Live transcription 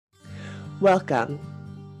Welcome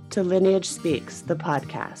to Lineage Speaks, the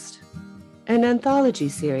podcast, an anthology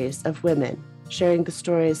series of women sharing the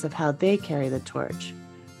stories of how they carry the torch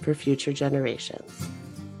for future generations.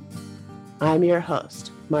 I'm your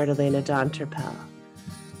host, Martelena Dawn Turpel,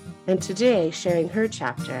 and today, sharing her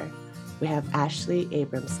chapter, we have Ashley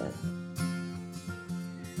Abramson.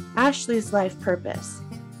 Ashley's life purpose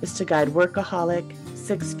is to guide workaholic,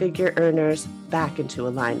 six-figure earners back into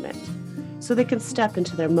alignment so they can step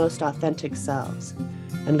into their most authentic selves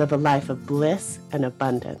and live a life of bliss and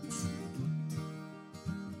abundance.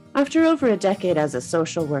 After over a decade as a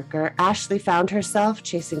social worker, Ashley found herself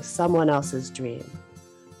chasing someone else's dream.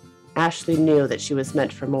 Ashley knew that she was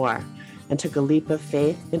meant for more and took a leap of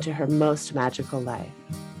faith into her most magical life.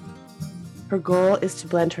 Her goal is to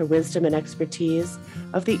blend her wisdom and expertise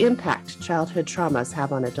of the impact childhood traumas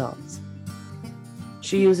have on adults.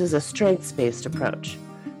 She uses a strengths-based approach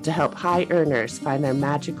to help high earners find their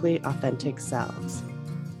magically authentic selves.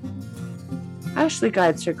 Ashley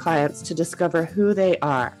guides her clients to discover who they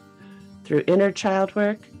are through inner child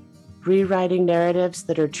work, rewriting narratives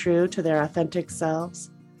that are true to their authentic selves,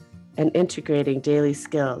 and integrating daily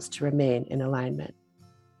skills to remain in alignment.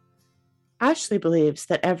 Ashley believes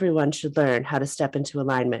that everyone should learn how to step into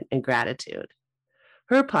alignment and gratitude.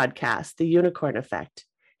 Her podcast, The Unicorn Effect,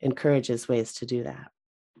 encourages ways to do that.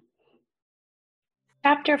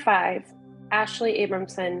 Chapter 5, Ashley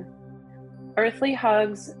Abramson, Earthly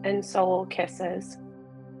Hugs and Soul Kisses.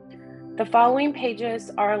 The following pages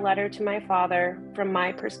are a letter to my father from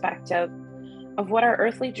my perspective of what our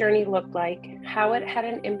earthly journey looked like, how it had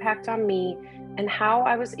an impact on me, and how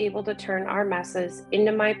I was able to turn our messes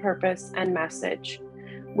into my purpose and message.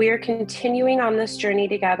 We are continuing on this journey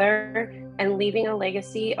together and leaving a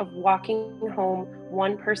legacy of walking home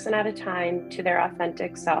one person at a time to their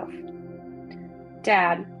authentic self.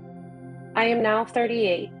 Dad, I am now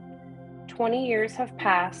 38. 20 years have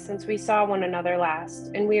passed since we saw one another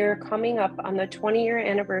last, and we are coming up on the 20-year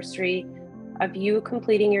anniversary of you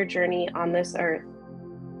completing your journey on this earth.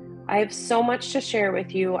 I have so much to share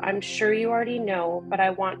with you. I'm sure you already know, but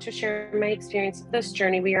I want to share my experience of this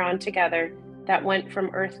journey we are on together that went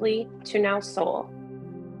from earthly to now soul.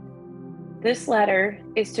 This letter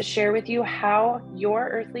is to share with you how your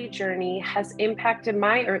earthly journey has impacted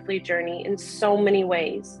my earthly journey in so many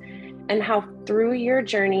ways, and how through your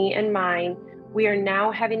journey and mine, we are now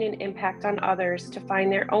having an impact on others to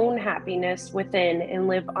find their own happiness within and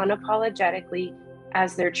live unapologetically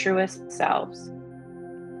as their truest selves.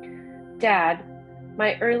 Dad,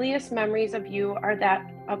 my earliest memories of you are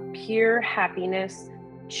that of pure happiness,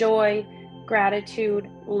 joy, gratitude,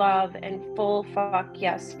 love, and full fuck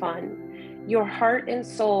yes fun. Your heart and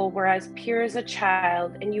soul were as pure as a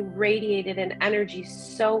child, and you radiated an energy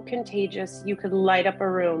so contagious you could light up a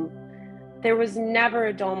room. There was never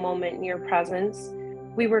a dull moment in your presence.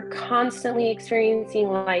 We were constantly experiencing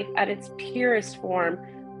life at its purest form,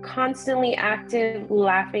 constantly active,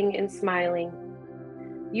 laughing, and smiling.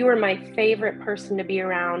 You were my favorite person to be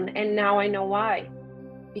around, and now I know why.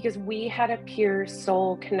 Because we had a pure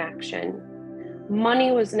soul connection.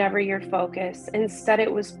 Money was never your focus. Instead,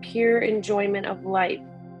 it was pure enjoyment of life.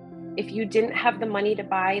 If you didn't have the money to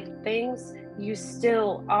buy things, you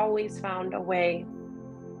still always found a way.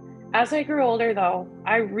 As I grew older, though,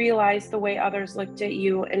 I realized the way others looked at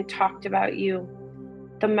you and talked about you.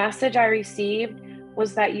 The message I received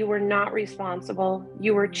was that you were not responsible,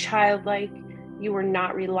 you were childlike, you were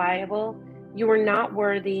not reliable, you were not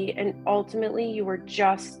worthy, and ultimately you were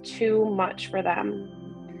just too much for them.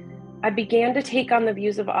 I began to take on the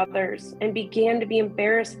views of others and began to be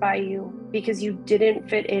embarrassed by you because you didn't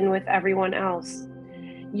fit in with everyone else.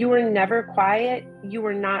 You were never quiet, you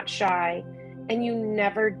were not shy, and you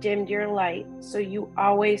never dimmed your light, so you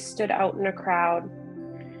always stood out in a crowd.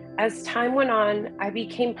 As time went on, I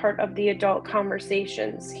became part of the adult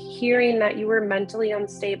conversations, hearing that you were mentally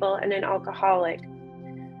unstable and an alcoholic.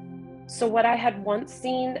 So what I had once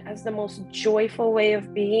seen as the most joyful way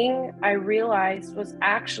of being, I realized was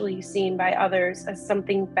actually seen by others as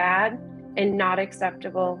something bad and not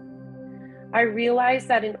acceptable. I realized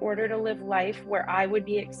that in order to live life where I would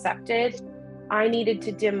be accepted, I needed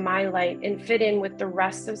to dim my light and fit in with the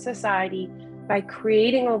rest of society by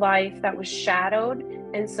creating a life that was shadowed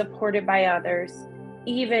and supported by others,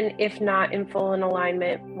 even if not in full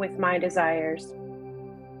alignment with my desires.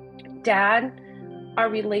 Dad, our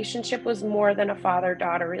relationship was more than a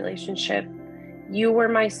father-daughter relationship. You were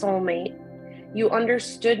my soulmate. You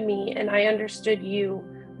understood me and I understood you.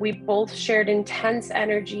 We both shared intense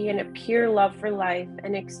energy and a pure love for life,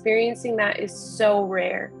 and experiencing that is so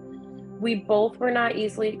rare. We both were not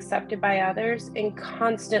easily accepted by others and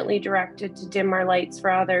constantly directed to dim our lights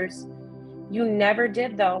for others. You never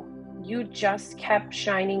did, though. You just kept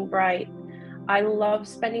shining bright. I love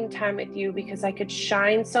spending time with you because I could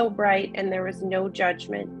shine so bright and there was no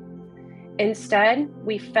judgment. Instead,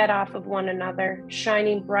 we fed off of one another,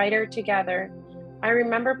 shining brighter together. I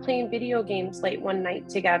remember playing video games late one night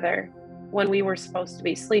together when we were supposed to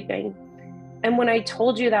be sleeping. And when I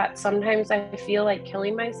told you that sometimes I feel like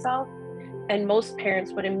killing myself, and most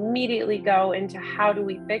parents would immediately go into how do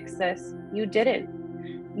we fix this, you didn't.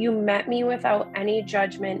 You met me without any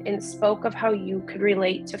judgment and spoke of how you could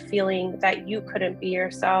relate to feeling that you couldn't be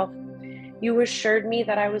yourself. You assured me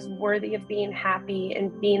that I was worthy of being happy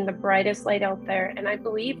and being the brightest light out there, and I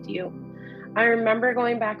believed you. I remember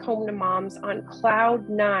going back home to Mom's on cloud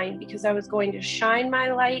 9 because I was going to shine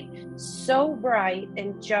my light so bright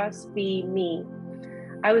and just be me.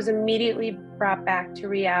 I was immediately brought back to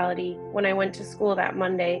reality when I went to school that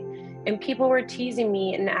Monday, and people were teasing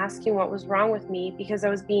me and asking what was wrong with me because I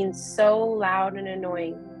was being so loud and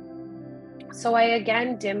annoying. So I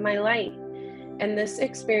again dimmed my light, and this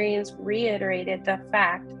experience reiterated the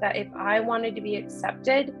fact that if I wanted to be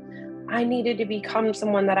accepted, I needed to become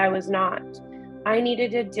someone that I was not. I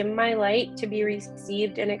needed to dim my light to be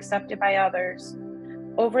received and accepted by others.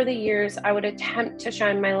 Over the years, I would attempt to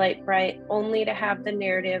shine my light bright, only to have the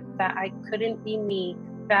narrative that I couldn't be me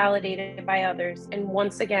validated by others, and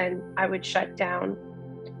once again, I would shut down.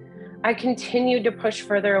 I continued to push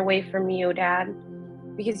further away from you, Dad,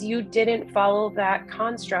 because you didn't follow that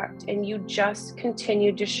construct, and you just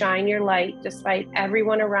continued to shine your light despite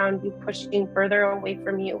everyone around you pushing further away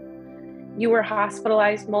from you. You were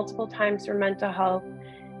hospitalized multiple times for mental health,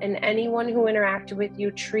 and anyone who interacted with you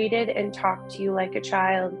treated and talked to you like a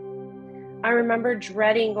child. I remember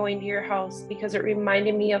dreading going to your house because it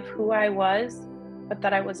reminded me of who I was, but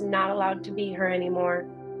that I was not allowed to be her anymore.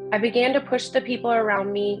 I began to push the people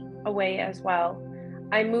around me away as well.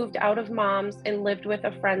 I moved out of Mom's and lived with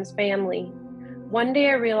a friend's family. One day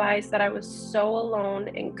I realized that I was so alone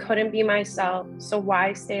and couldn't be myself, so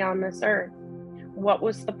why stay on this earth? What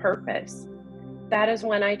was the purpose? That is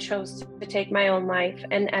when I chose to take my own life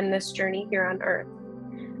and end this journey here on earth.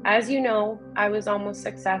 As you know, I was almost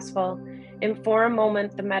successful, and for a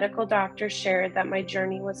moment the medical doctor shared that my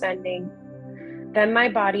journey was ending. Then my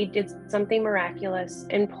body did something miraculous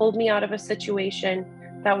and pulled me out of a situation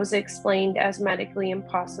that was explained as medically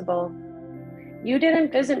impossible. You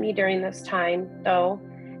didn't visit me during this time, though,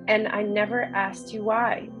 and I never asked you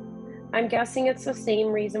why. I'm guessing it's the same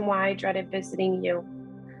reason why I dreaded visiting you.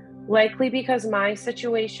 Likely because my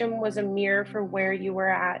situation was a mirror for where you were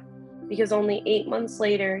at, because only 8 months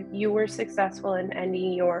later, you were successful in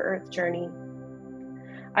ending your earth journey.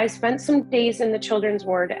 I spent some days in the children's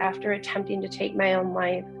ward after attempting to take my own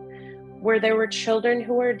life, where there were children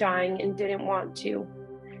who were dying and didn't want to.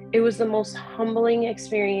 It was the most humbling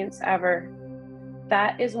experience ever.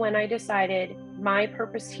 That is when I decided my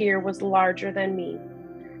purpose here was larger than me,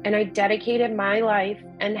 and I dedicated my life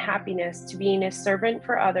and happiness to being a servant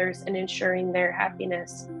for others and ensuring their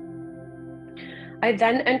happiness. I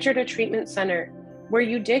then entered a treatment center where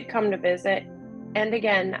you did come to visit, and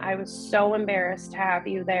again, I was so embarrassed to have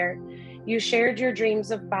you there. You shared your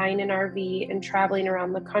dreams of buying an RV and traveling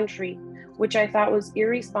around the country, which I thought was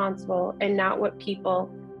irresponsible and not what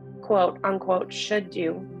people, quote unquote, should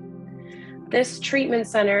do. This treatment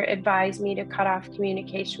center advised me to cut off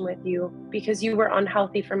communication with you because you were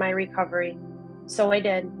unhealthy for my recovery. So I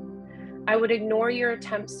did. I would ignore your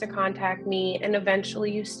attempts to contact me, and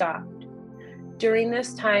eventually you stopped. During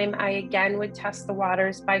this time, I again would test the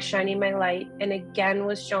waters by shining my light, and again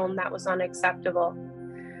was shown that was unacceptable.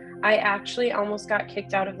 I actually almost got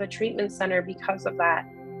kicked out of the treatment center because of that.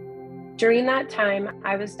 During that time,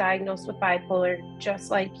 I was diagnosed with bipolar,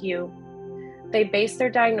 just like you. They based their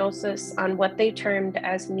diagnosis on what they termed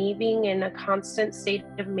as me being in a constant state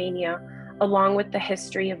of mania, along with the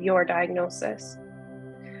history of your diagnosis.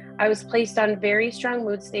 I was placed on very strong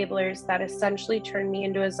mood stabilizers that essentially turned me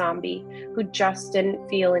into a zombie who just didn't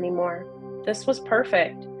feel anymore. This was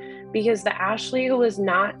perfect, because the Ashley who was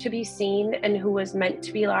not to be seen and who was meant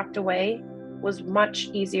to be locked away was much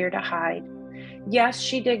easier to hide. Yes,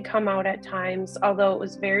 she did come out at times, although it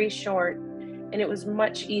was very short, and it was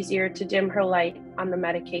much easier to dim her light on the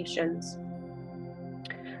medications.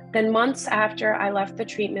 Then months after I left the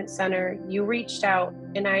treatment center, you reached out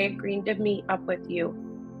and I agreed to meet up with you,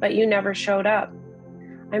 but you never showed up.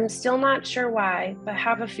 I'm still not sure why, but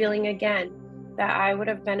have a feeling again that I would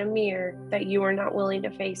have been a mirror that you were not willing to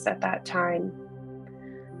face at that time.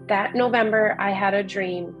 That November, I had a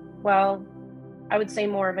dream, well, I would say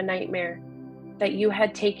more of a nightmare, that you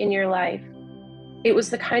had taken your life. It was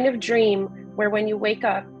the kind of dream where when you wake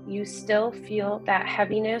up, you still feel that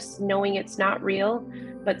heaviness, knowing it's not real,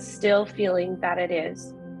 but still feeling that it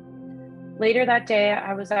is. Later that day,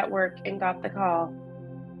 I was at work and got the call.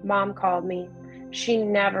 Mom called me. She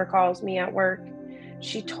never calls me at work.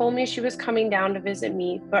 She told me she was coming down to visit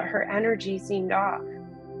me, but her energy seemed off.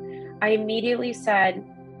 I immediately said,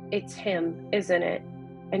 "It's him, isn't it?"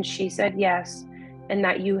 And she said yes, and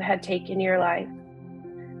that you had taken your life.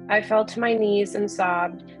 I fell to my knees and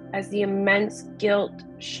sobbed as the immense guilt,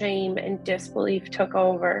 shame, and disbelief took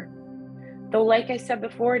over. Though, like I said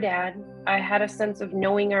before, Dad, I had a sense of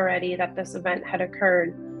knowing already that this event had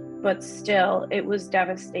occurred, but still, it was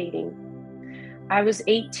devastating. I was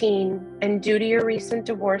 18, and due to your recent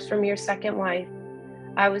divorce from your second wife,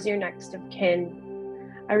 I was your next of kin.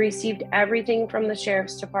 I received everything from the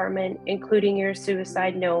sheriff's department, including your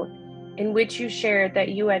suicide note, in which you shared that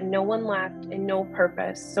you had no one left and no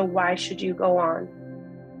purpose, so why should you go on?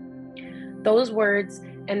 Those words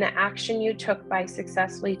and the action you took by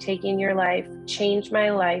successfully taking your life changed my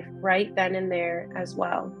life right then and there as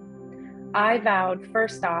well. I vowed,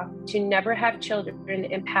 first off, to never have children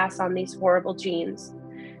and pass on these horrible genes.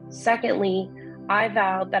 Secondly, I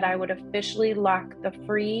vowed that I would officially lock the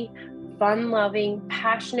free, fun-loving,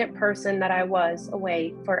 passionate person that I was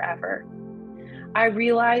away forever. I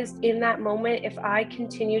realized in that moment, if I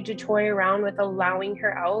continued to toy around with allowing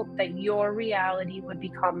her out, that your reality would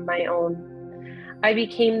become my own. I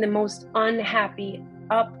became the most unhappy,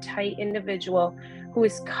 uptight individual who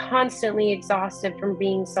was constantly exhausted from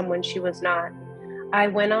being someone she was not. I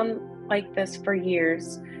went on like this for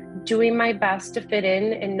years, doing my best to fit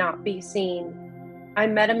in and not be seen. I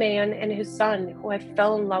met a man and his son who I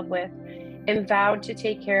fell in love with and vowed to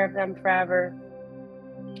take care of them forever.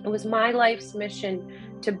 It was my life's mission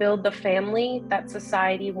to build the family that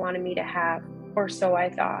society wanted me to have, or so I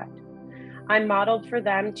thought. I modeled for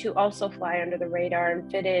them to also fly under the radar and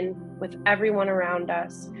fit in with everyone around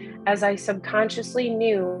us, as I subconsciously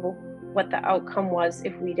knew what the outcome was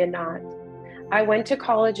if we did not. I went to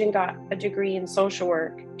college and got a degree in social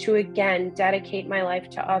work to again dedicate my life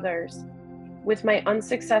to others. With my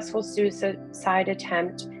unsuccessful suicide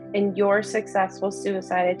attempt and your successful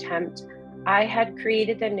suicide attempt, I had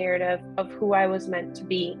created the narrative of who I was meant to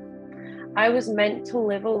be. I was meant to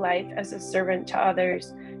live a life as a servant to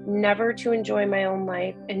others, never to enjoy my own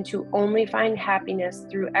life, and to only find happiness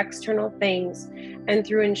through external things and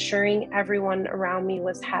through ensuring everyone around me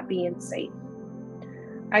was happy and safe.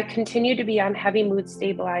 I continued to be on heavy mood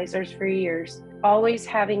stabilizers for years, always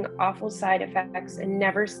having awful side effects and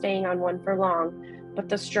never staying on one for long. But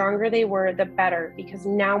the stronger they were, the better, because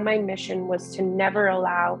now my mission was to never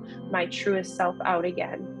allow my truest self out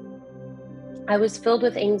again. I was filled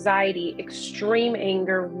with anxiety, extreme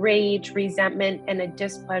anger, rage, resentment, and a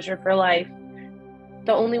displeasure for life.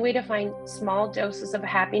 The only way to find small doses of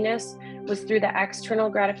happiness was through the external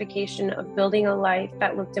gratification of building a life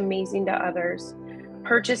that looked amazing to others,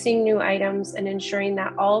 purchasing new items, and ensuring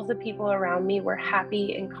that all of the people around me were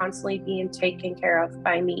happy and constantly being taken care of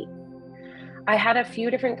by me. I had a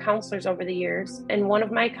few different counselors over the years, and one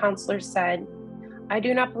of my counselors said, "I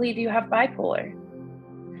do not believe you have bipolar."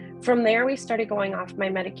 From there, we started going off my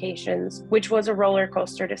medications, which was a roller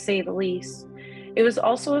coaster to say the least. It was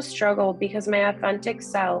also a struggle because my authentic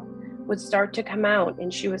self would start to come out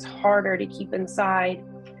and she was harder to keep inside.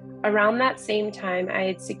 Around that same time, I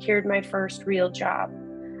had secured my first real job,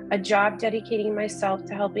 a job dedicating myself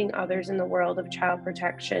to helping others in the world of child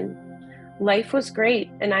protection. Life was great,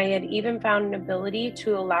 and I had even found an ability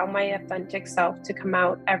to allow my authentic self to come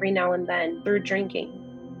out every now and then through drinking.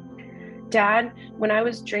 Dad, when I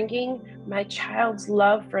was drinking, my child's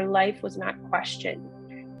love for life was not questioned.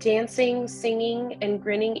 Dancing, singing, and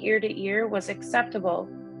grinning ear to ear was acceptable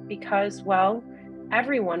because, well,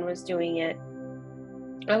 everyone was doing it.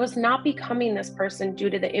 I was not becoming this person due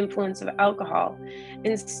to the influence of alcohol.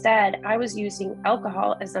 Instead, I was using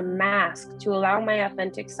alcohol as a mask to allow my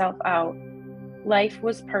authentic self out. Life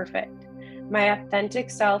was perfect. My authentic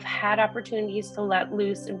self had opportunities to let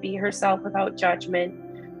loose and be herself without judgment.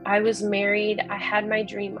 I was married, I had my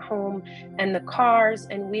dream home and the cars,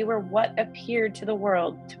 and we were what appeared to the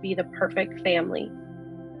world to be the perfect family.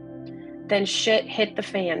 Then shit hit the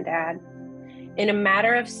fan, Dad. In a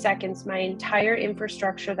matter of seconds, my entire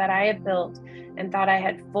infrastructure that I had built and thought I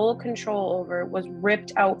had full control over was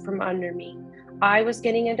ripped out from under me. I was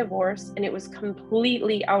getting a divorce and it was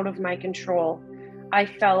completely out of my control. I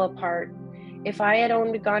fell apart. If I had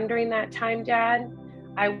owned a gun during that time, Dad,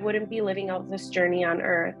 I wouldn't be living out this journey on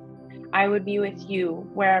earth. I would be with you,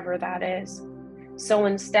 wherever that is. So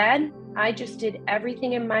instead, I just did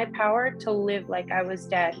everything in my power to live like I was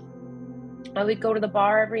dead. I would go to the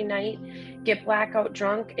bar every night, get blackout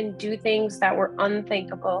drunk, and do things that were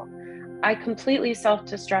unthinkable. I completely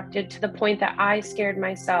self-destructed to the point that I scared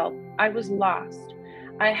myself. I was lost.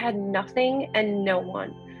 I had nothing and no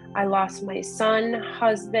one. I lost my son,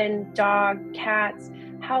 husband, dog, cats,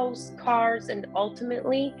 house, cars, and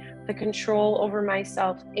ultimately the control over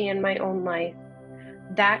myself and my own life.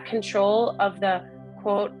 That control of the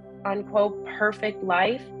quote unquote perfect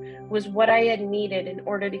life was what I had needed in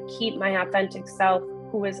order to keep my authentic self,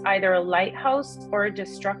 who was either a lighthouse or a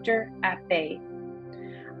destructor, at bay.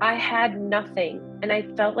 I had nothing, and I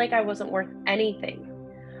felt like I wasn't worth anything.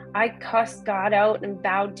 I cussed God out and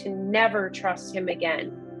vowed to never trust him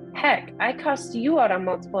again. Heck, I cussed you out on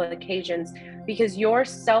multiple occasions because your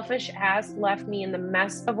selfish ass left me in the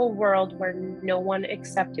mess of a world where no one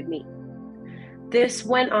accepted me. This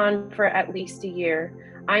went on for at least a year.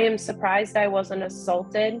 I am surprised I wasn't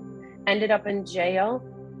assaulted, ended up in jail,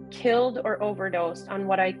 killed, or overdosed on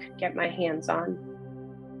what I could get my hands on.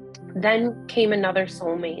 Then came another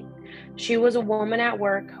soulmate. She was a woman at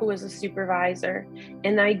work who was a supervisor,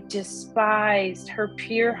 and I despised her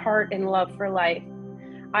pure heart and love for life.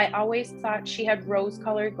 I always thought she had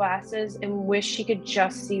rose-colored glasses and wished she could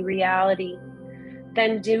just see reality.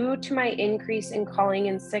 Then, due to my increase in calling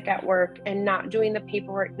in sick at work and not doing the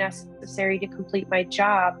paperwork necessary to complete my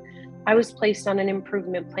job, I was placed on an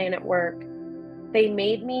improvement plan at work. They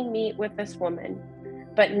made me meet with this woman,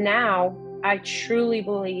 but now I truly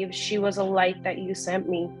believe she was a light that you sent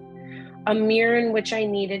me, a mirror in which I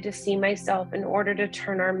needed to see myself in order to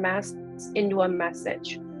turn our mess into a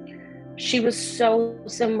message. She was so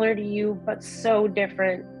similar to you, but so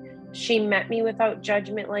different. She met me without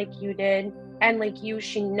judgment like you did, and like you,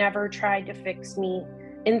 she never tried to fix me.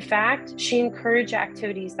 In fact, she encouraged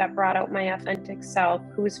activities that brought out my authentic self,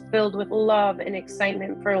 who was filled with love and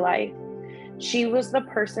excitement for life. She was the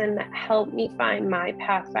person that helped me find my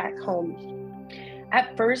path back home.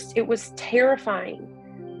 At first, it was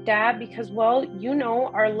terrifying, Dad, because, well, you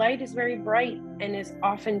know, our light is very bright and is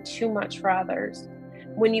often too much for others.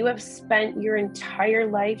 When you have spent your entire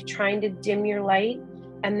life trying to dim your light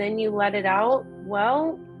and then you let it out,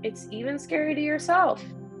 well, it's even scary to yourself.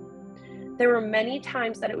 There were many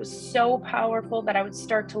times that it was so powerful that I would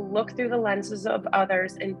start to look through the lenses of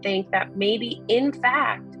others and think that maybe, in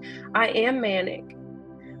fact, I am manic.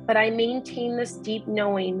 But I maintained this deep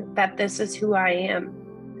knowing that this is who I am.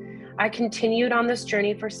 I continued on this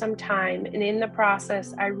journey for some time, and in the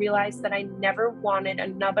process, I realized that I never wanted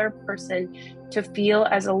another person to feel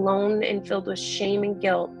as alone and filled with shame and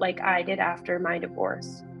guilt like I did after my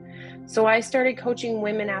divorce. So I started coaching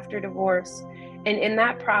women after divorce. And in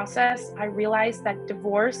that process, I realized that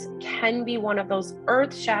divorce can be one of those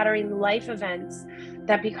earth-shattering life events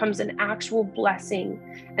that becomes an actual blessing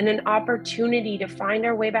and an opportunity to find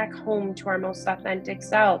our way back home to our most authentic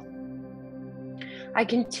self. I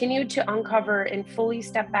continued to uncover and fully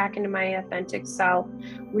step back into my authentic self,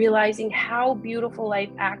 realizing how beautiful life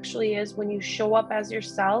actually is when you show up as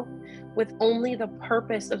yourself with only the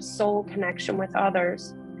purpose of soul connection with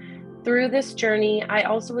others. Through this journey, I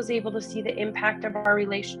also was able to see the impact of our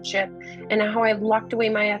relationship and how I've locked away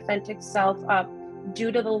my authentic self up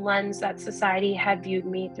due to the lens that society had viewed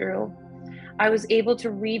me through. I was able to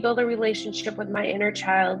rebuild a relationship with my inner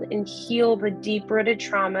child and heal the deep-rooted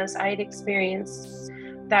traumas I had experienced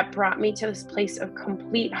that brought me to this place of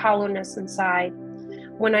complete hollowness inside.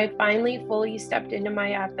 When I finally fully stepped into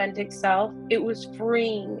my authentic self, it was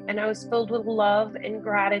freeing and I was filled with love and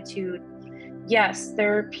gratitude. Yes,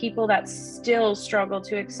 there are people that still struggle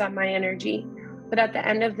to accept my energy, but at the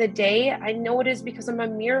end of the day, I know it is because I'm a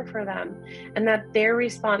mirror for them and that their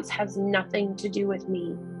response has nothing to do with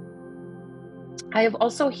me. I have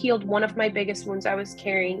also healed one of my biggest wounds I was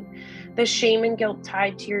carrying, the shame and guilt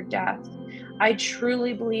tied to your death. I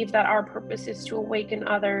truly believe that our purpose is to awaken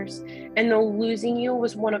others, and though losing you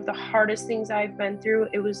was one of the hardest things I've been through,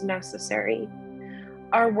 it was necessary.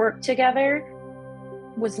 Our work together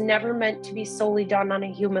was never meant to be solely done on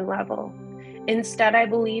a human level. Instead, I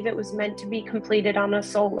believe it was meant to be completed on a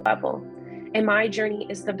soul level, and my journey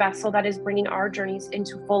is the vessel that is bringing our journeys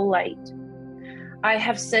into full light. I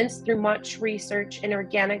have since, through much research and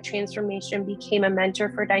organic transformation, became a mentor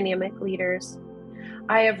for dynamic leaders.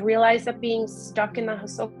 I have realized that being stuck in the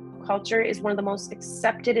hustle culture is one of the most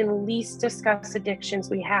accepted and least discussed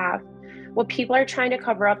addictions we have. What people are trying to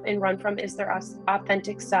cover up and run from is their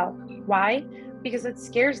authentic self. Why? Because it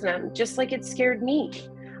scares them, just like it scared me.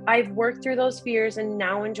 I've worked through those fears and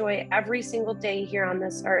now enjoy every single day here on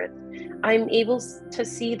this earth. I'm able to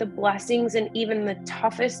see the blessings in even the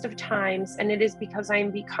toughest of times, and it is because I'm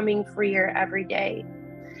becoming freer every day.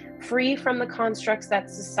 free from the constructs that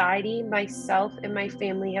society, myself, and my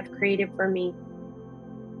family have created for me.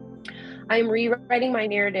 I am rewriting my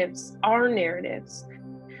narratives, our narratives.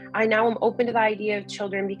 I now am open to the idea of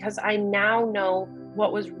children because I now know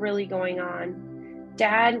what was really going on.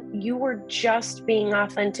 Dad, you were just being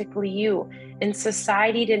authentically you, and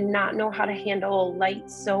society did not know how to handle a light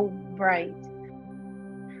so bright.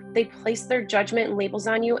 They placed their judgment and labels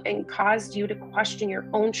on you and caused you to question your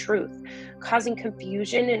own truth, causing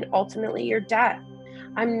confusion and ultimately your death.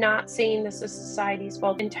 I'm not saying this is society's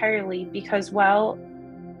fault entirely because, well,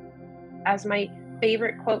 as my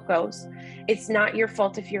favorite quote goes, it's not your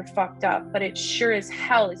fault if you're fucked up, but it sure as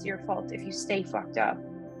hell is your fault if you stay fucked up.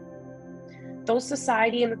 Though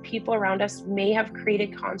society and the people around us may have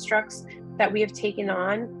created constructs that we have taken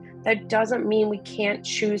on, that doesn't mean we can't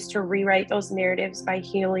choose to rewrite those narratives by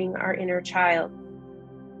healing our inner child.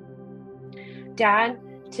 Dad,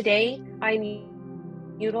 today I'm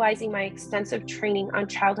utilizing my extensive training on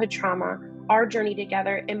childhood trauma, our journey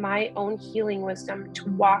together, and my own healing wisdom to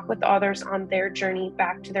walk with others on their journey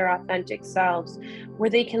back to their authentic selves, where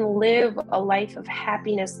they can live a life of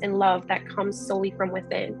happiness and love that comes solely from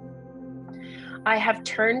within. I have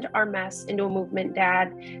turned our mess into a movement,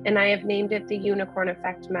 Dad, and I have named it the Unicorn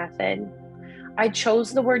Effect Method. I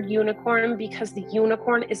chose the word unicorn because the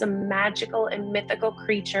unicorn is a magical and mythical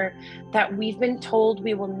creature that we've been told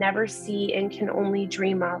we will never see and can only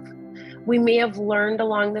dream of. We may have learned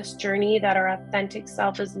along this journey that our authentic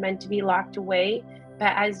self is meant to be locked away,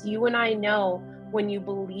 but as you and I know, when you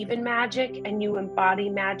believe in magic and you embody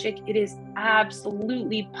magic, it is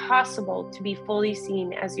absolutely possible to be fully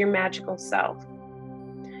seen as your magical self.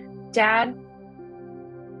 Dad,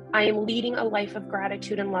 I am leading a life of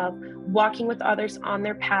gratitude and love, walking with others on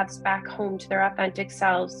their paths back home to their authentic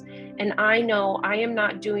selves. And I know I am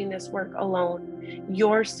not doing this work alone.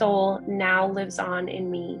 Your soul now lives on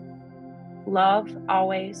in me. Love,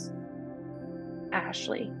 always,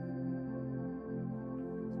 Ashley.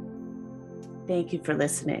 Thank you for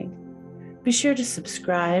listening. Be sure to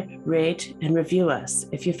subscribe, rate, and review us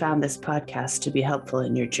if you found this podcast to be helpful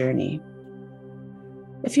in your journey.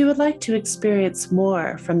 If you would like to experience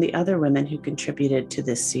more from the other women who contributed to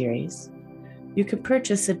this series, you can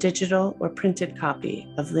purchase a digital or printed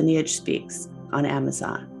copy of Lineage Speaks on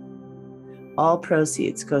Amazon. All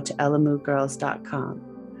proceeds go to elamugirls.com,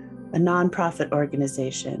 a nonprofit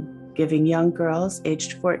organization giving young girls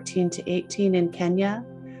aged 14 to 18 in Kenya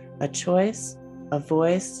a choice, a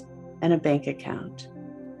voice, and a bank account,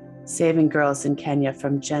 saving girls in Kenya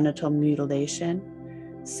from genital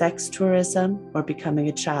mutilation, sex tourism, or becoming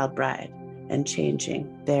a child bride, and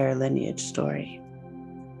changing their lineage story.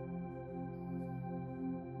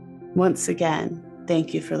 Once again,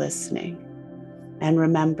 thank you for listening. And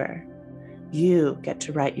remember, you get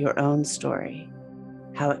to write your own story,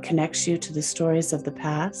 how it connects you to the stories of the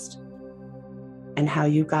past, and how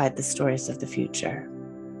you guide the stories of the future.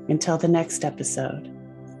 Until the next episode,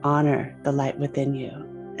 honor the light within you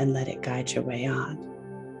and let it guide your way on.